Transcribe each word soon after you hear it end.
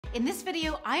In this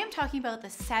video, I am talking about the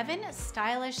 7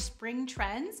 stylish spring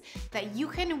trends that you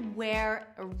can wear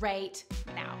right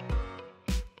now.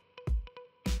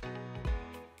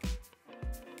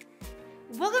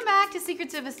 Welcome back to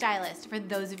Secrets of a Stylist. For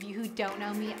those of you who don't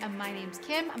know me, my name's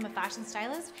Kim. I'm a fashion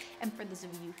stylist. And for those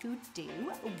of you who do,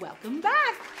 welcome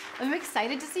back. I'm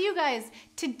excited to see you guys.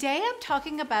 Today I'm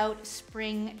talking about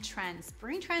spring trends.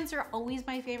 Spring trends are always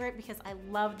my favorite because I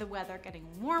love the weather getting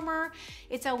warmer.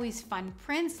 It's always fun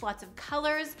prints, lots of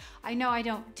colors. I know I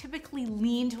don't typically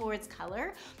lean towards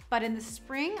color, but in the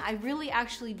spring, I really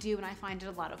actually do, and I find it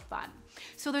a lot of fun.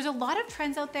 So there's a lot of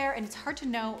trends out there, and it's hard to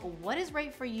know what is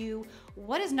right for you,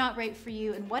 what is not right for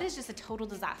you, and what is just a total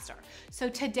disaster. So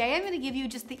today I'm gonna give you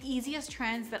just the easiest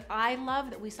trends that I love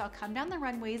that we saw come down the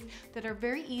runways that are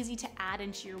very easy to add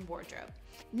into your wardrobe.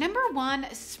 Number 1,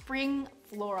 spring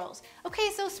florals. Okay,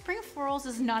 so spring florals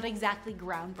is not exactly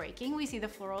groundbreaking. We see the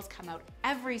florals come out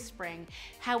every spring.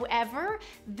 However,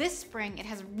 this spring it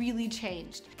has really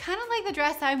changed. Kind of like the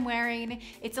dress I'm wearing.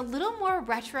 It's a little more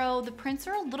retro. The prints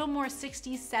are a little more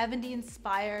 60s, 70s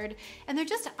inspired, and they're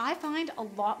just, I find, a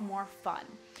lot more fun.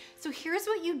 So here's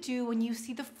what you do when you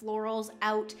see the florals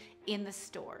out in the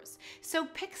stores. So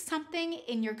pick something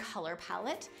in your color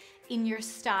palette, in your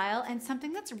style, and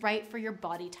something that's right for your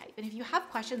body type. And if you have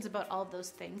questions about all of those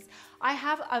things, I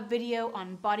have a video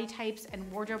on body types and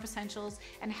wardrobe essentials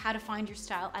and how to find your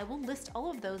style. I will list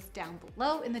all of those down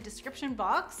below in the description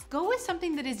box. Go with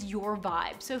something that is your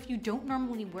vibe. So if you don't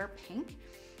normally wear pink,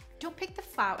 don't pick the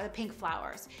pink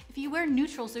flowers. If you wear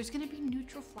neutrals, there's gonna be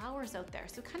neutral flowers out there.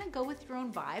 So kind of go with your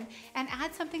own vibe and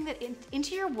add something that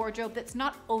into your wardrobe that's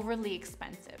not overly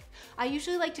expensive. I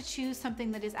usually like to choose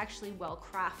something that is actually well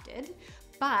crafted,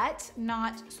 but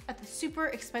not at the super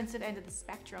expensive end of the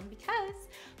spectrum because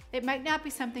it might not be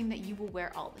something that you will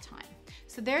wear all the time.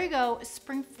 So there you go,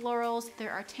 spring florals.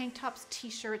 There are tank tops,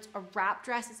 t-shirts, a wrap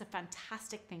dress is a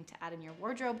fantastic thing to add in your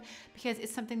wardrobe because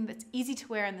it's something that's easy to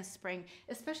wear in the spring,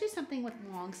 especially something with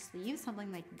long sleeves,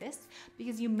 something like this,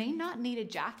 because you may not need a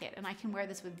jacket. And I can wear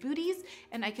this with booties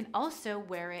and I can also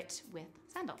wear it with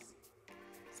sandals.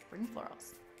 Spring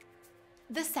florals.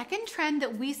 The second trend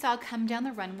that we saw come down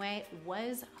the runway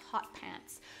was hot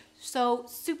pants. So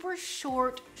super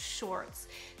short shorts.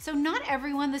 So not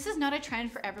everyone, this is not a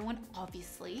trend for everyone,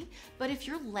 obviously, but if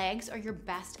your legs are your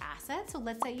best asset, so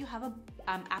let's say you have a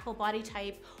apple body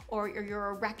type or you're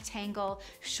a rectangle,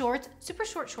 shorts, super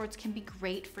short shorts can be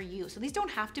great for you. So these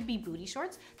don't have to be booty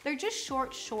shorts, they're just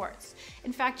short shorts.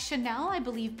 In fact, Chanel, I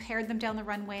believe, paired them down the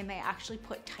runway and they actually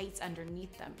put tights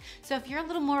underneath them. So if you're a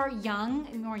little more young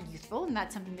and more youthful and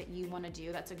that's something that you wanna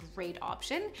do, that's a great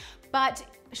option. But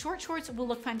short shorts will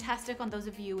look fantastic on those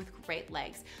of you with great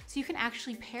legs. So you can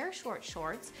actually pair short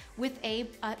shorts with a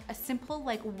simple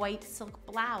like white silk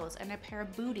blouse and a pair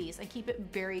of booties and keep it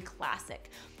very classic.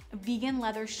 Vegan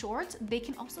leather shorts, they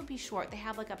can also be short. They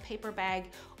have like a paper bag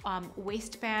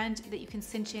waistband that you can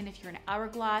cinch in if you're an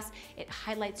hourglass. It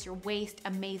highlights your waist,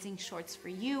 amazing shorts for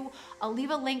you. I'll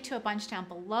leave a link to a bunch down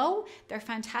below. They're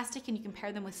fantastic and you can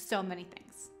pair them with so many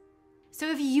things. So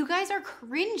if you guys are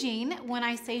cringing when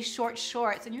I say short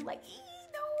shorts and you're like,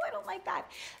 no, I don't like that.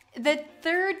 The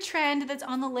third trend that's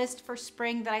on the list for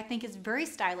spring that I think is very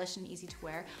stylish and easy to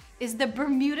wear is the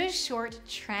Bermuda short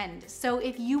trend. So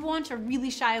if you want to really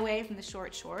shy away from the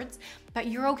short shorts, but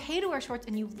you're okay to wear shorts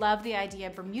and you love the idea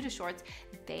of Bermuda shorts,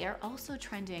 they are also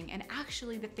trending. And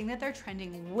actually the thing that they're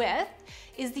trending with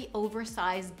is the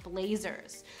oversized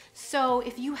blazers. So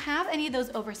if you have any of those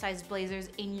oversized blazers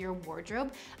in your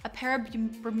wardrobe, a pair of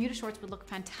Bermuda shorts would look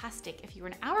fantastic. If you're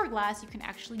an hourglass, you can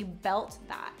actually belt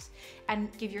that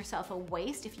and give yourself a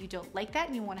waist. If you don't like that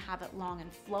and you want to have it long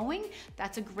and flowing,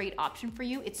 that's a great option for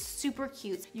you. It's super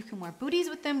cute. You can wear booties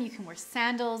with them, you can wear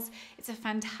sandals. It's a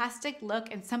fantastic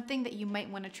look and something that you might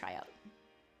want to try out.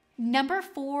 Number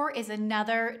 4 is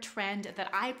another trend that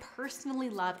I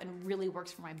personally love and really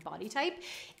works for my body type.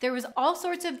 There was all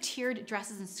sorts of tiered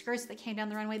dresses and skirts that came down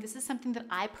the runway. This is something that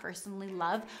I personally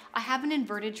love. I have an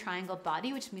inverted triangle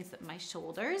body, which means that my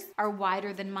shoulders are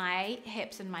wider than my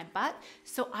hips and my butt.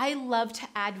 So I love to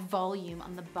add volume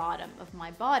on the bottom of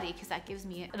my body because that gives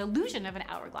me an illusion of an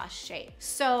hourglass shape.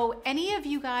 So any of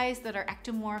you guys that are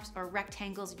ectomorphs or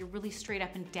rectangles, you're really straight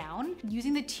up and down,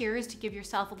 using the tiers to give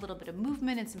yourself a little bit of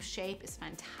movement and some shape is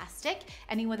fantastic.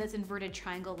 Anyone that's inverted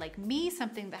triangle like me,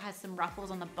 something that has some ruffles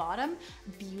on the bottom,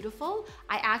 beautiful.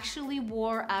 I actually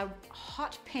wore a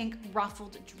hot pink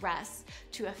ruffled dress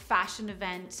to a fashion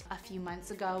event a few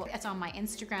months ago. It's on my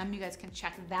Instagram, you guys can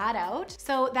check that out.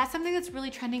 So that's something that's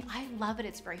really trending. I love it,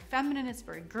 it's very feminine, it's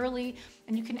very girly,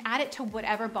 and you can add it to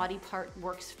whatever body part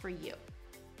works for you.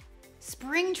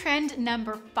 Spring trend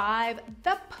number 5,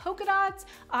 the polka dots.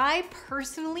 I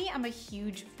personally am a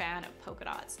huge fan of polka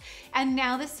dots. And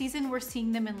now this season we're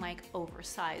seeing them in like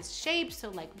oversized shapes.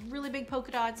 So like really big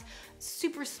polka dots,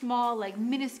 super small, like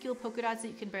minuscule polka dots that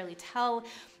you can barely tell.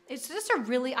 It's just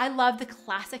I love the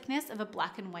classicness of a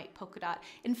black and white polka dot.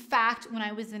 In fact, when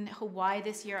I was in Hawaii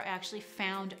this year, I actually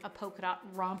found a polka dot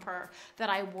romper that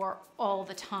I wore all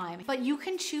the time. But you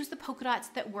can choose the polka dots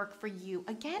that work for you.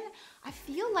 Again, I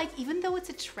feel like even though it's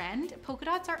a trend, polka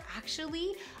dots are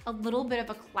actually a little bit of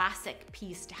a classic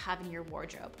piece to have in your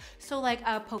wardrobe. So like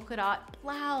a polka dot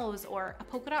blouse or a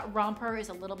polka dot romper is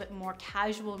a little bit more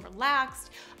casual and relaxed.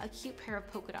 A cute pair of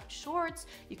polka dot shorts.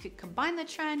 You could combine the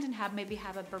trend and maybe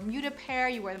have a Bermuda pair.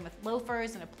 You wear them with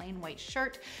loafers and a plain white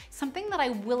shirt. Something that I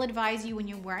will advise you when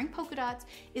you're wearing polka dots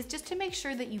is just to make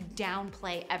sure that you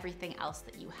downplay everything else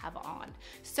that you have on.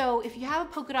 So if you have a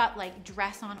polka dot like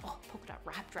dress on, polka dot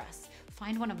wrap dress,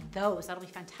 find one of those. That'll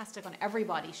be fantastic on every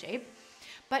body shape.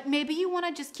 But maybe you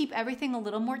wanna just keep everything a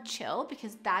little more chill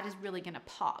because that is really gonna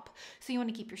pop. So you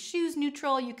wanna keep your shoes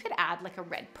neutral. You could add like a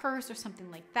red purse or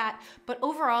something like that. But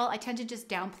overall, I tend to just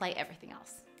downplay everything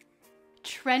else.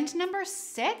 Trend number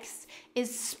 6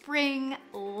 is spring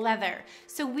leather.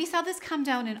 So we saw this come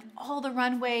down in all the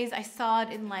runways. I saw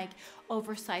it in like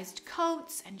oversized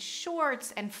coats and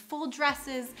shorts and full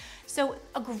dresses. So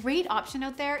a great option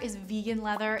out there is vegan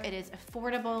leather. It is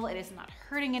affordable. It is not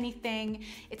hurting anything.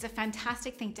 It's a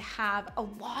fantastic thing to have.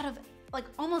 Like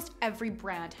almost every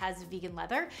brand has vegan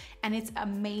leather and it's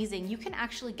amazing. You can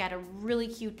actually get a really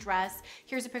cute dress.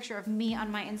 Here's a picture of me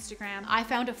on my Instagram. I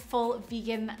found a full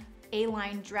vegan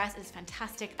A-line dress. Is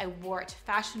fantastic. I wore it to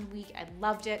Fashion Week. I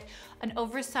loved it. An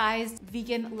oversized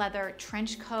vegan leather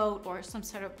trench coat or some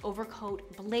sort of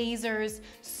overcoat, blazers,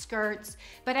 skirts.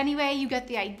 But anyway, you get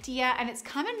the idea, and it's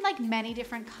come in like many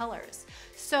different colors.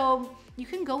 So you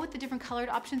can go with the different colored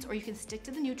options or you can stick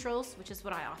to the neutrals, which is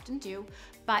what I often do,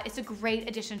 but it's a great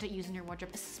addition to use in your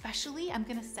wardrobe, especially, I'm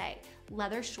gonna say,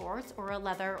 leather shorts or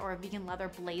a vegan leather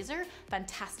blazer.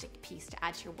 Fantastic piece to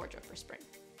add to your wardrobe for spring.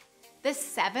 The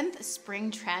 7th spring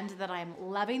trend that I'm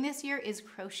loving this year is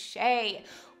crochet.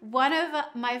 One of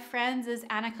my friends is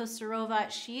Anna Kostarova.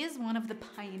 She is one of the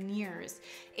pioneers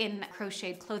in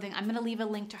crocheted clothing. I'm gonna leave a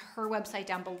link to her website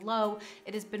down below.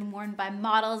 It has been worn by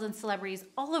models and celebrities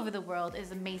all over the world. It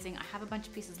is amazing. I have a bunch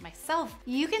of pieces myself.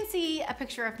 You can see a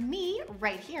picture of me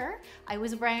right here. I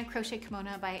was wearing a crochet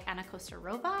kimono by Anna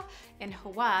Kostarova in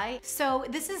Hawaii. So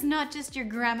this is not just your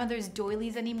grandmother's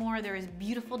doilies anymore. There is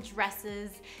beautiful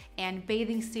dresses and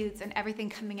bathing suits and everything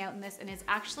coming out in this, and it's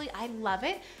actually, I love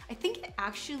it. I think it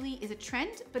actually is a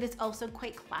trend, but it's also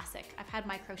quite classic. I've had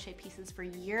my crochet pieces for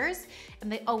years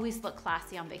and they always look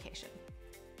classy on vacation.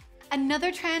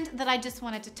 Another trend that I just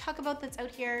wanted to talk about that's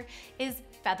out here is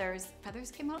feathers.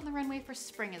 Feathers came out on the runway for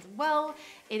spring as well.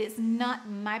 It is not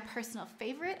my personal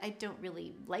favorite. I don't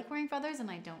really like wearing feathers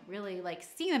and I don't really like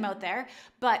seeing them out there.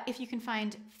 But if you can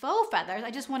find faux feathers,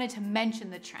 I just wanted to mention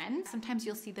the trend. Sometimes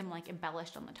you'll see them like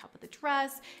embellished on the top of the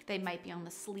dress. They might be on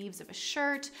the sleeves of a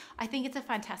shirt. I think it's a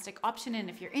fantastic option, and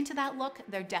if you're into that look,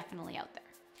 they're definitely out there.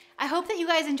 I hope that you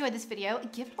guys enjoyed this video.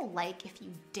 Give it a like if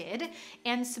you did,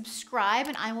 and subscribe,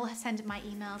 and I will send my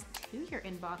emails to your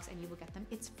inbox and you will get them.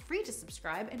 It's free to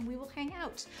subscribe and we will hang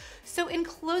out. So in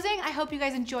closing, I hope you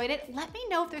guys enjoyed it. Let me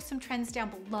know if there's some trends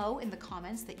down below in the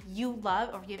comments that you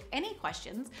love, or if you have any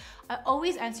questions. I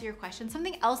always answer your questions.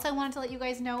 Something else I wanted to let you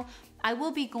guys know, I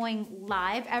will be going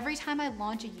live every time I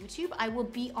launch a YouTube. I will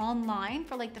be online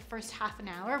for like the first half an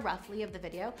hour roughly of the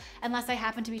video, unless I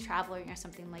happen to be traveling or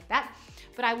something like that.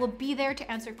 But I will be there to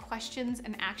answer questions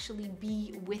and actually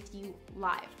be with you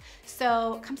live.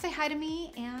 So come say hi to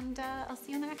me, and I'll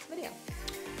see you in the next video.